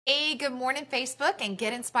Hey, good morning, Facebook and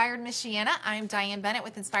Get Inspired, Michiana. I'm Diane Bennett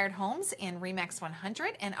with Inspired Homes in Remax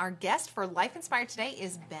 100, and our guest for Life Inspired today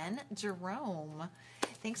is Ben Jerome.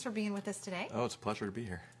 Thanks for being with us today. Oh, it's a pleasure to be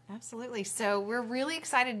here. Absolutely. So we're really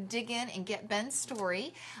excited to dig in and get Ben's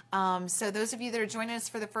story. So those of you that are joining us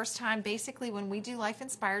for the first time, basically when we do Life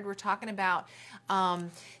Inspired, we're talking about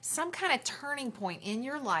some kind of turning point in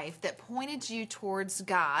your life that pointed you towards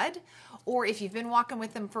God, or if you've been walking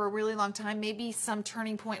with Him for a really long time, maybe some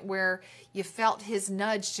turning point where you felt His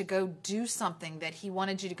nudge to go do something that He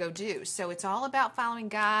wanted you to go do. So it's all about following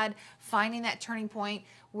God, finding that turning point.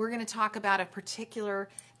 We're going to talk about a particular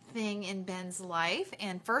thing in Ben's life.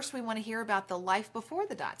 And first we want to hear about the life before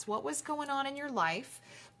the dots. What was going on in your life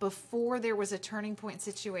before there was a turning point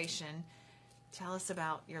situation? Tell us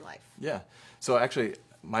about your life. Yeah. So actually,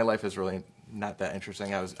 my life is really not that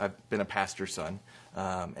interesting. I've been a pastor's son,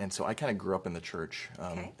 and so I kind of grew up in the church.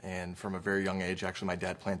 Okay. And from a very young age, actually, my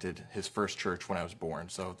dad planted his first church when I was born.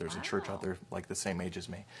 So there's a church out there like the same age as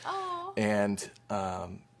me. Oh. And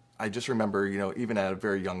I just remember, even at a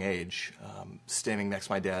very young age, standing next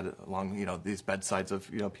to my dad along, these bedsides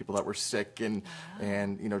of, people that were sick and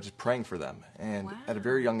just praying for them. And at a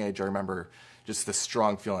very young age, I remember just the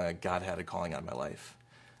strong feeling that God had a calling on my life.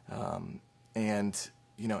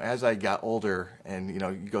 As I got older and,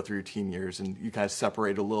 you go through your teen years and you kind of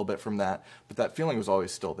separate a little bit from that, but that feeling was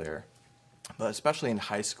always still there. But especially in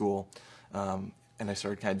high school, and I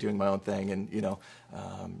started kind of doing my own thing and,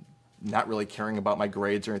 not really caring about my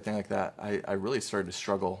grades or anything like that, I really started to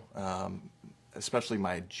struggle, especially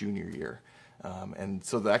my junior year. And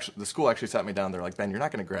so the school actually sat me down. They're like, Ben, you're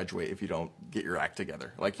not going to graduate if you don't get your act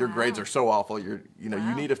together. Like, your grades are so awful. You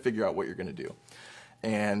need to figure out what you're going to do.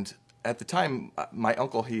 And at the time, my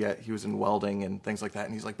uncle, he was in welding and things like that.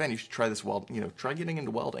 And he's like, Ben, you should try this try getting into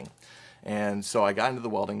welding. And so I got into the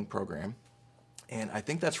welding program. And I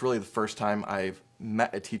think that's really the first time I've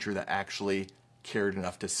met a teacher that actually cared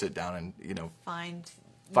enough to sit down and find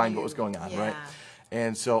what was going on, right?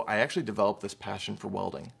 And so I actually developed this passion for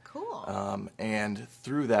welding. Cool. And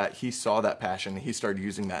through that, he saw that passion. He started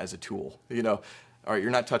using that as a tool. All right,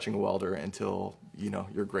 you're not touching a welder until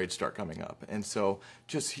your grades start coming up. And so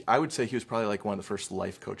I would say he was probably like one of the first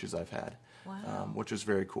life coaches I've had. Wow. Which was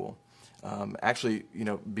very cool. Actually,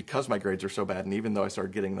 because my grades are so bad, and even though I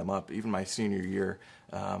started getting them up, even my senior year,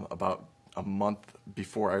 about a month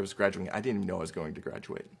before I was graduating, I didn't even know I was going to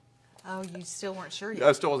graduate. Oh, you still weren't sure yet?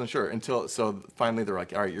 I still wasn't sure so finally they're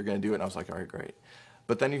like, all right, you're going to do it. And I was like, all right, great.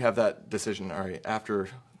 But then you have that decision, all right, after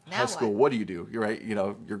high school, what do you do? You're right,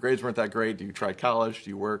 your grades weren't that great. Do you try college? Do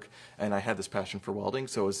you work? And I had this passion for welding,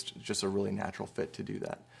 so it was just a really natural fit to do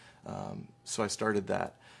that. So I started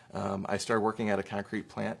that. I started working at a concrete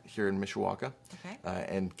plant here in Mishawaka. Okay.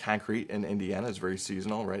 And concrete in Indiana is very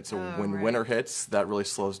seasonal, right? So when winter hits, that really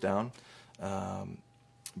slows down.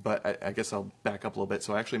 But I guess I'll back up a little bit.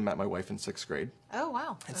 So I actually met my wife in 6th grade. Oh,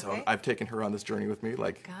 wow. And so I've taken her on this journey with me,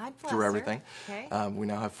 like, God bless through her. everything. Okay. We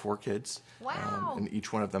now have 4 kids. Wow. And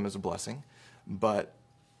each one of them is a blessing. But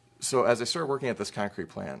so as I started working at this concrete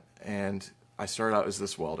plant, and I started out as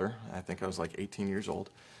this welder, I think I was like 18 years old.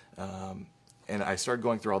 And I started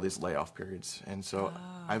going through all these layoff periods. And so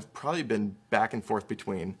I've probably been back and forth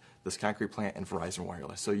between this concrete plant and Verizon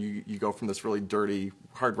Wireless. So you go from this really dirty,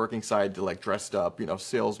 hardworking side to like dressed up,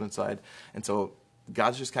 salesman side. And so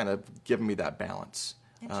God's just kind of given me that balance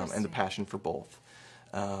and the passion for both.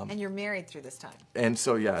 And you're married through this time? And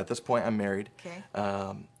so, yeah, at this point I'm married. Okay.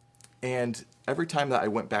 And every time that I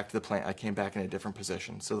went back to the plant, I came back in a different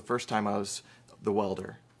position. So the first time I was the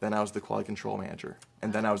welder. Then I was the quality control manager,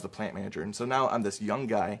 and then I was the plant manager. And so now I'm this young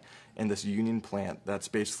guy in this union plant that's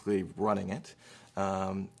basically running it.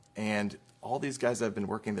 And all these guys that have been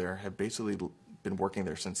working there have basically been working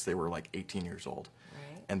there since they were like 18 years old.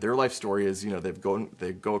 Right. And their life story is, they'd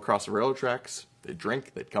go across the railroad tracks, they'd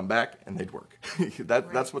drink, they'd come back, and they'd work.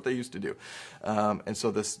 That's what they used to do. And so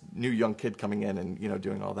this new young kid coming in and,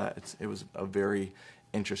 doing all that, it was a very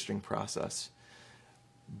interesting process.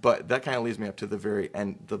 But that kind of leads me up to the very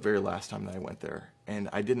end, the very last time that I went there. And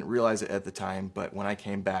I didn't realize it at the time, but when I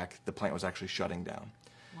came back, the plant was actually shutting down.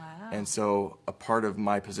 Wow. And so a part of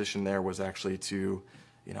my position there was actually to,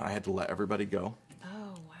 I had to let everybody go. Oh,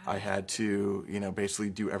 wow. I had to, basically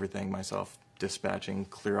do everything myself, dispatching,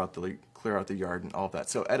 clear out the yard and all of that.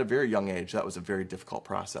 So at a very young age, that was a very difficult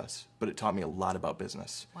process, but it taught me a lot about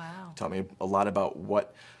business. Wow. It taught me a lot about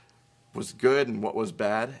what was good and what was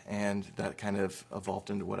bad, and that kind of evolved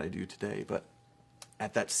into what I do today. But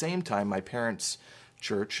at that same time, my parents'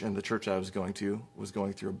 church and the church I was going through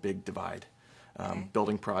a big divide,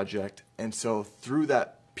 building project. And so through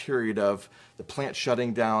that period of the plant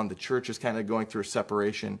shutting down, the church is kind of going through a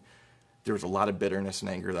separation, there was a lot of bitterness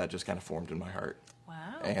and anger that just kind of formed in my heart. Wow.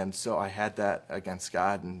 And so I had that against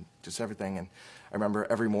God and just everything. And I remember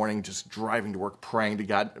every morning just driving to work, praying to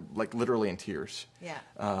God, like literally in tears. Yeah.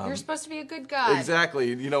 You're supposed to be a good God.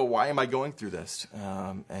 Exactly. Why am I going through this?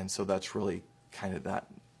 And so that's really kind of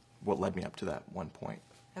what led me up to that one point.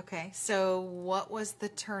 Okay. So what was the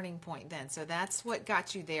turning point then? So that's what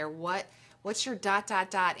got you there. What's your ...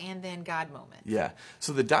 and then God moment? Yeah.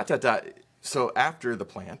 So the ... So after the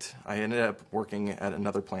plant, I ended up working at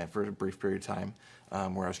another plant for a brief period of time,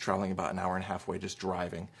 where I was traveling about an hour and a half away just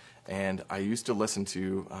driving. And I used to listen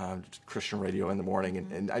to Christian radio in the morning,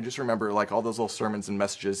 and I just remember like all those little sermons and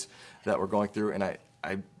messages that were going through, and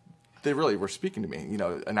they really were speaking to me.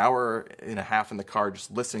 An hour and a half in the car just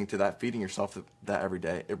listening to that, feeding yourself that every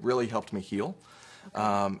day, it really helped me heal.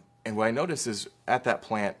 Okay. And what I noticed is at that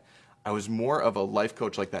plant, I was more of a life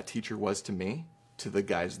coach like that teacher was to me, to the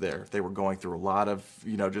guys there. They were going through a lot of,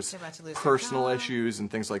 just personal issues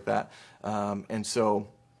and things like that. And so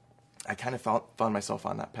I kind of found myself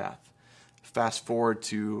on that path. Fast forward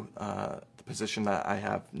to the position that I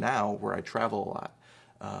have now where I travel a lot.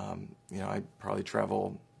 I probably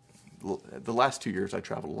travel, the last 2 years I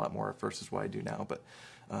traveled a lot more versus what I do now. But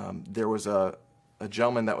there was a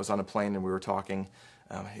gentleman that was on a plane and we were talking.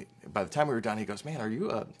 By the time we were done, he goes, "Man, are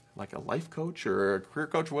you a life coach or a career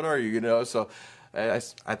coach? What are you?" So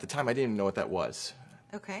at the time, I didn't even know what that was.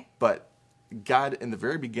 Okay. But God, in the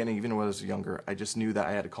very beginning, even when I was younger, I just knew that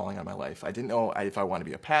I had a calling on my life. I didn't know if I wanted to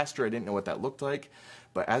be a pastor. I didn't know what that looked like.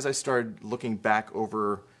 But as I started looking back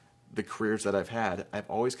over the careers that I've had, I've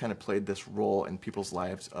always kind of played this role in people's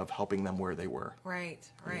lives of helping them where they were. Right.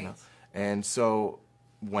 And so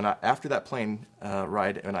after that plane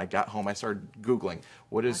ride and I got home, I started Googling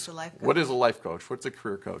what is a life coach, what's a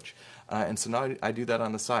career coach, and so now I do that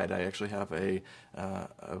on the side. I actually have a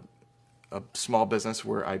small business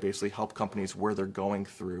where I basically help companies where they're going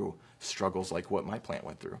through struggles like what my plant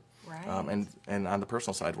went through, right. And on the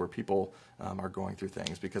personal side where people are going through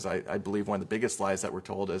things, because I believe one of the biggest lies that we're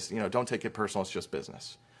told is don't take it personal, it's just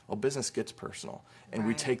business. Well, business gets personal, and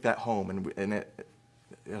we take that home, and it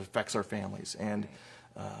affects our families, and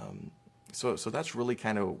so that's really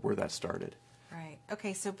kind of where that started. Right.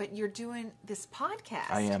 Okay. So, but you're doing this podcast.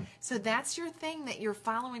 I am. So that's your thing, that you're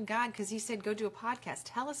following God, because you said go do a podcast.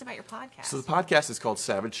 Tell us about your podcast. So the podcast is called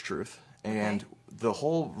Savage Truth, and the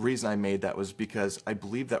whole reason I made that was because I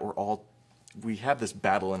believe that we have this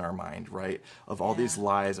battle in our mind, right, of all these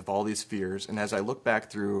lies, of all these fears. And as I look back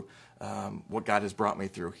through what God has brought me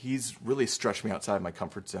through, He's really stretched me outside my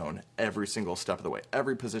comfort zone every single step of the way.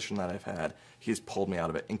 Every position that I've had, He's pulled me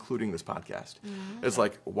out of it, including this podcast. Mm-hmm. It's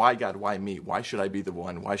like, why God, why me? Why should I be the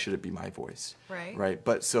one? Why should it be my voice? Right.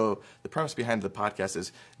 But so the premise behind the podcast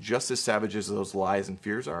is just as savage as those lies and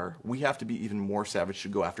fears are, we have to be even more savage to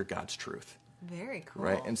go after God's truth. Very cool.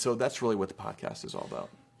 Right. And so that's really what the podcast is all about.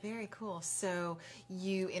 Very cool. So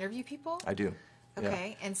you interview people? I do.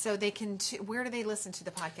 Okay. Yeah. And so they can, where do they listen to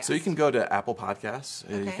the podcast? So you can go to Apple Podcasts.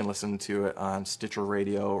 Okay. You can listen to it on Stitcher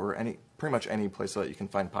Radio or pretty much any place that you can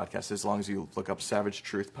find podcasts. As long as you look up Savage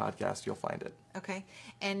Truth Podcast, you'll find it. Okay.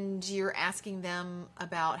 And you're asking them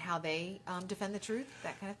about how they defend the truth,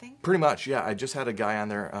 that kind of thing? Pretty much, yeah. I just had a guy on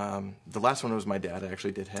there. The last one was my dad. I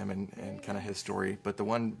actually did him and kind of his story. But the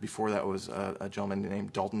one before that was a gentleman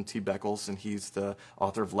named Dalton T. Beckles, and he's the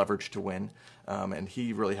author of Leverage to Win. And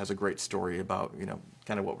he really has a great story about,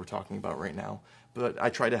 kind of what we're talking about right now. But I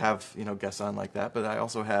try to have, guests on like that. But I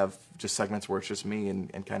also have just segments where it's just me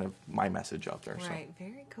and kind of my message out there. Right. So.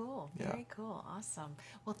 Very cool. Yeah. Very cool. Awesome.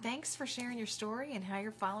 Well, thanks for sharing your story and how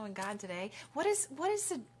you're following God today. What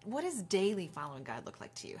does daily following God look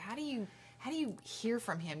like to you? How do you hear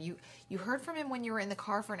from Him? You heard from Him when you were in the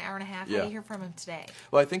car for an hour and a half. How do you hear from Him today?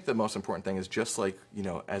 Well, I think the most important thing is just like,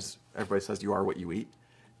 as everybody says, you are what you eat.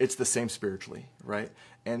 It's the same spiritually, right?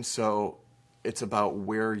 And so it's about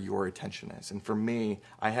where your attention is. And for me,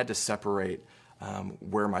 I had to separate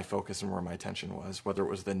where my focus and where my attention was, whether it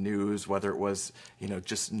was the news, whether it was,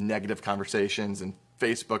 just negative conversations and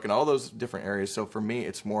Facebook and all those different areas. So for me,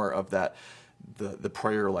 it's more of that, the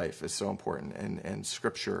prayer life is so important and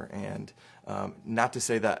scripture. And not to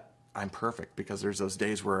say that I'm perfect, because there's those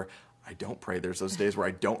days where I don't pray. There's those days where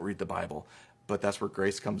I don't read the Bible. But that's where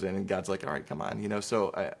grace comes in, and God's like, all right, come on.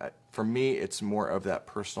 So for me, it's more of that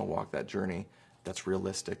personal walk, that journey that's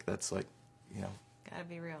realistic, that's like, Gotta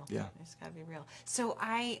be real. Yeah. It's gotta be real. So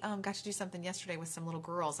I got to do something yesterday with some little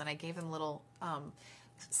girls, and I gave them little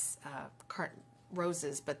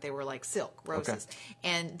roses, but they were like silk roses. Okay.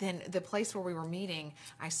 And then the place where we were meeting,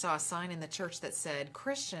 I saw a sign in the church that said,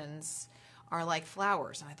 Christians are like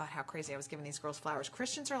flowers. And I thought how crazy I was giving these girls flowers.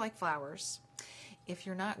 Christians are like flowers. If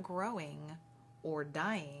you're not growing or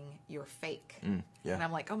dying, you're fake. Yeah. And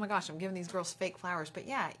I'm like, oh my gosh, I'm giving these girls fake flowers. But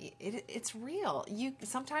yeah, it's real.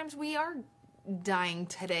 Sometimes we are dying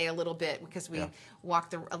today a little bit because we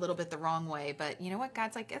walked a little bit the wrong way. But you know what?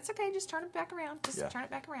 God's like, it's okay. Just turn it back around. Just turn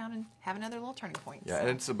it back around and have another little turning point. Yeah, and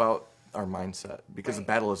it's about our mindset, because the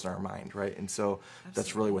battle is in our mind, right? And so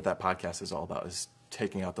that's really what that podcast is all about, is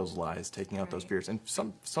taking out those lies, taking out those fears. And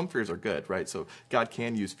some fears are good, right? So God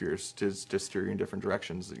can use fears to steer you in different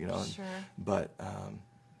directions, you know. Sure. But,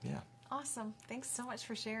 yeah. Awesome. Thanks so much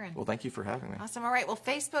for sharing. Well, thank you for having me. Awesome. All right. Well,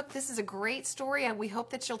 Facebook, this is a great story. And we hope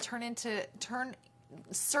that you'll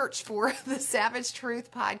search for the Savage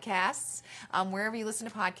Truth podcasts, wherever you listen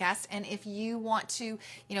to podcasts. And if you want to,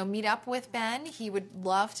 meet up with Ben, he would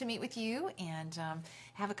love to meet with you and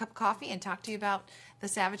have a cup of coffee and talk to you about the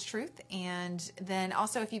Savage Truth. And then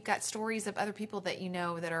also, if you've got stories of other people that you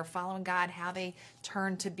know that are following God, how they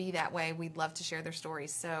turned to be that way, we'd love to share their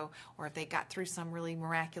stories. So, or if they got through some really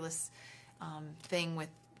miraculous thing with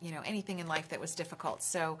anything in life that was difficult.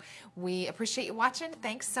 So we appreciate you watching.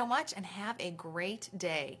 Thanks so much and have a great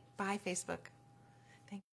day. Bye, Facebook.